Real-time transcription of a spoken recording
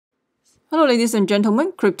Hello ladies and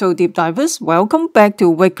gentlemen, crypto deep divers, welcome back to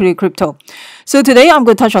Weekly Crypto. So today I'm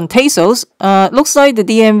going to touch on Tezos. Looks like the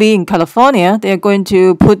DMV in California, they are going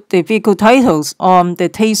to put the vehicle titles on the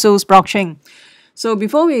Tezos blockchain. So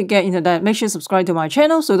before we get into that, make sure you subscribe to my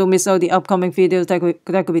channel so don't miss out the upcoming videos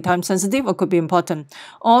that could be time sensitive or could be important.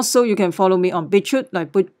 Also, you can follow me on Bitchute.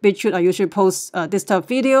 Like Bitchute, I usually post this type of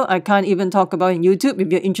video. I can't even talk about in YouTube.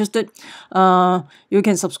 If you're interested, you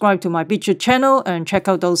can subscribe to my Bitchute channel and check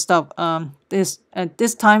out those stuff. At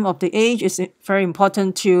this time of the age, it's very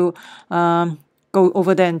important to go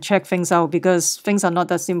over there and check things out because things are not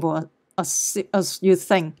that simple as you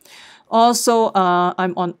think. Also,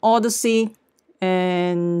 I'm on Odysee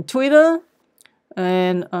and Twitter,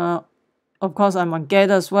 and of course I'm on Get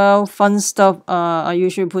as well. Fun stuff I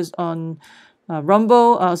usually put on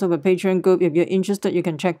Rumble. I also have a Patreon group. If you're interested, you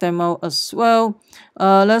can check them out as well.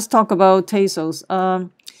 Let's talk about Tezos.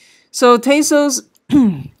 So Tezos,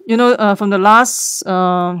 from the last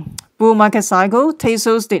bull market cycle,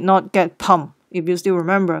 Tezos did not get pumped. If you still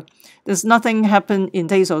remember, there's nothing happened in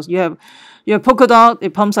Tezos. You have Polkadot,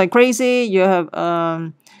 it pumps like crazy. You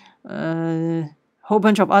have whole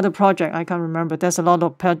bunch of other projects. I can't remember. There's a lot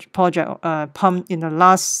of project pumped in the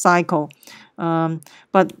last cycle,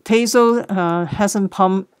 but Tezos hasn't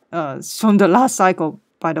pumped from the last cycle,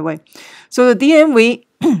 by the way. So the DMV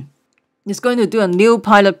is going to do a new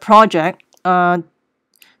pilot project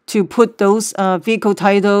to put those vehicle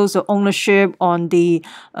titles or ownership on the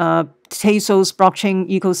Tezos blockchain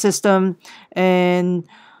ecosystem. And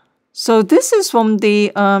so this is from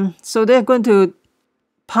the so they're going to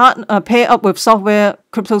pair up with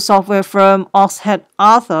crypto software firm Oxhead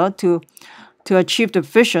Arthur to achieve the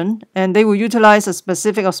vision, and they will utilize a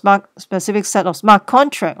specific set of smart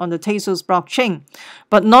contract on the Tezos blockchain,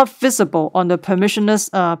 but not visible on the permissionless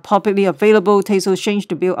publicly available Tezos exchange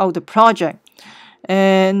to build out the project.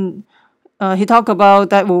 And he talked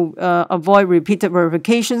about that will avoid repeated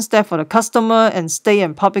verification step for the customer and state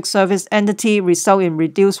and public service entity, result in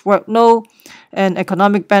reduced workload and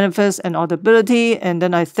economic benefits and auditability. And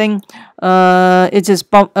then I think it is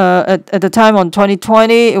at the time on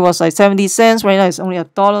 2020, it was like 70 cents. Right now it's only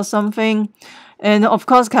 $1 something. And of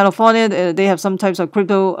course, California, they have some types of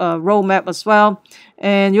crypto roadmap as well.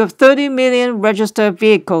 And you have 30 million registered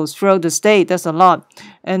vehicles throughout the state. That's a lot.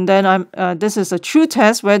 And then this is a true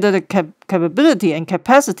test whether the capability and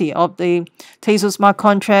capacity of the Tezos smart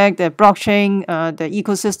contract, the blockchain, the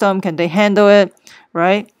ecosystem, can they handle it,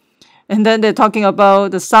 right? And then they're talking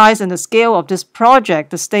about the size and the scale of this project,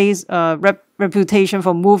 the state's reputation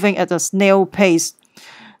for moving at a snail pace.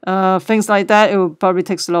 Things like that, it will probably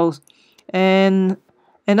take slow. And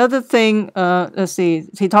another thing, let's see,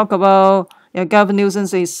 he talked about Gavin Newsom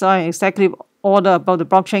signed executive order about the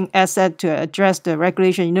blockchain asset to address the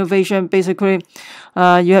regulation innovation. Basically,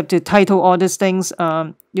 you have to title all these things.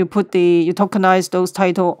 You tokenize those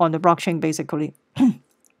title on the blockchain, basically,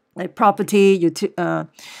 like property,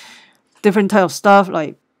 different type of stuff.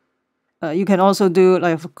 Like you can also do,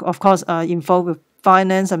 like, of course, involved with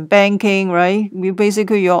finance and banking, right? You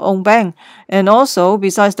basically your own bank. And also,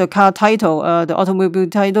 besides the car title, the automobile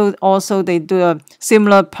title, also they do a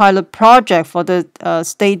similar pilot project for the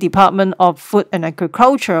State Department of Food and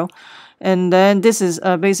Agriculture. And then this is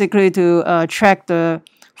basically to track the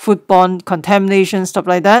foodborne contamination, stuff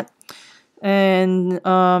like that. And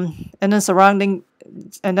then surrounding,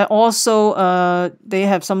 and then also they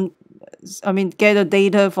have some, gather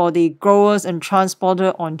data for the growers and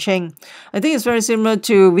transporter on chain. I think it's very similar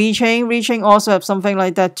to VeChain. VeChain also have something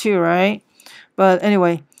like that too, right? But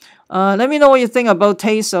anyway, let me know what you think about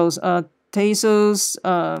Tezos. Tezos,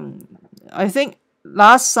 I think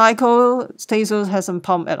last cycle Tezos hasn't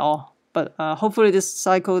pumped at all. But hopefully this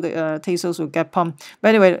cycle the Tezos will get pumped. But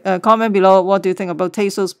anyway, comment below what do you think about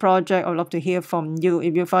Tezos project. I'd love to hear from you.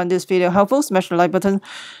 If you find this video helpful, smash the like button,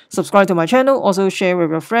 subscribe to my channel, also share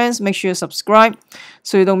with your friends. Make sure you subscribe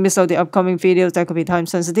so you don't miss out the upcoming videos that could be time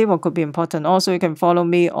sensitive or could be important. Also, you can follow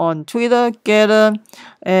me on Twitter, Getter,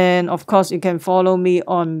 and of course you can follow me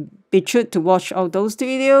on Bitchute to watch out those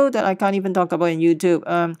videos that I can't even talk about in YouTube.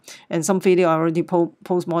 And some video I already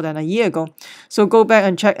post more than a year ago. So go back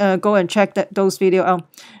and check, those videos out.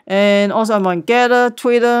 And also I'm on Getter,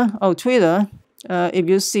 Twitter. Oh, Twitter. If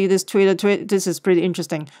you see this Twitter, this is pretty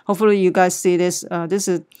interesting. Hopefully you guys see this. This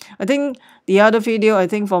is, I think the other video, I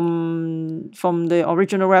think from the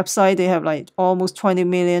original website, they have like almost 20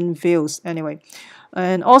 million views. Anyway.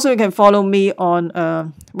 And also you can follow me on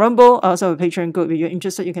Rumble. I also have a Patreon group. If you're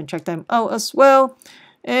interested, you can check them out as well.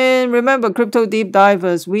 And remember, crypto deep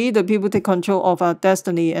divers, we the people take control of our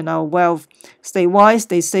destiny and our wealth. Stay wise,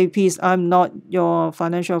 stay safe, peace. I'm not your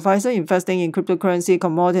financial advisor. Investing in cryptocurrency,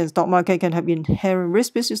 commodity, and stock market can have inherent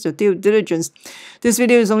risk. Please use your due diligence. This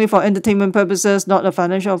video is only for entertainment purposes, not a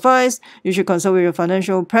financial advice. You should consult with your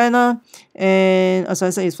financial planner. And as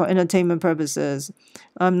I said, it's for entertainment purposes.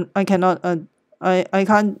 I cannot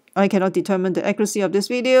determine the accuracy of this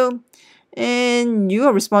video, and you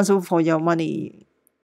are responsible for your money.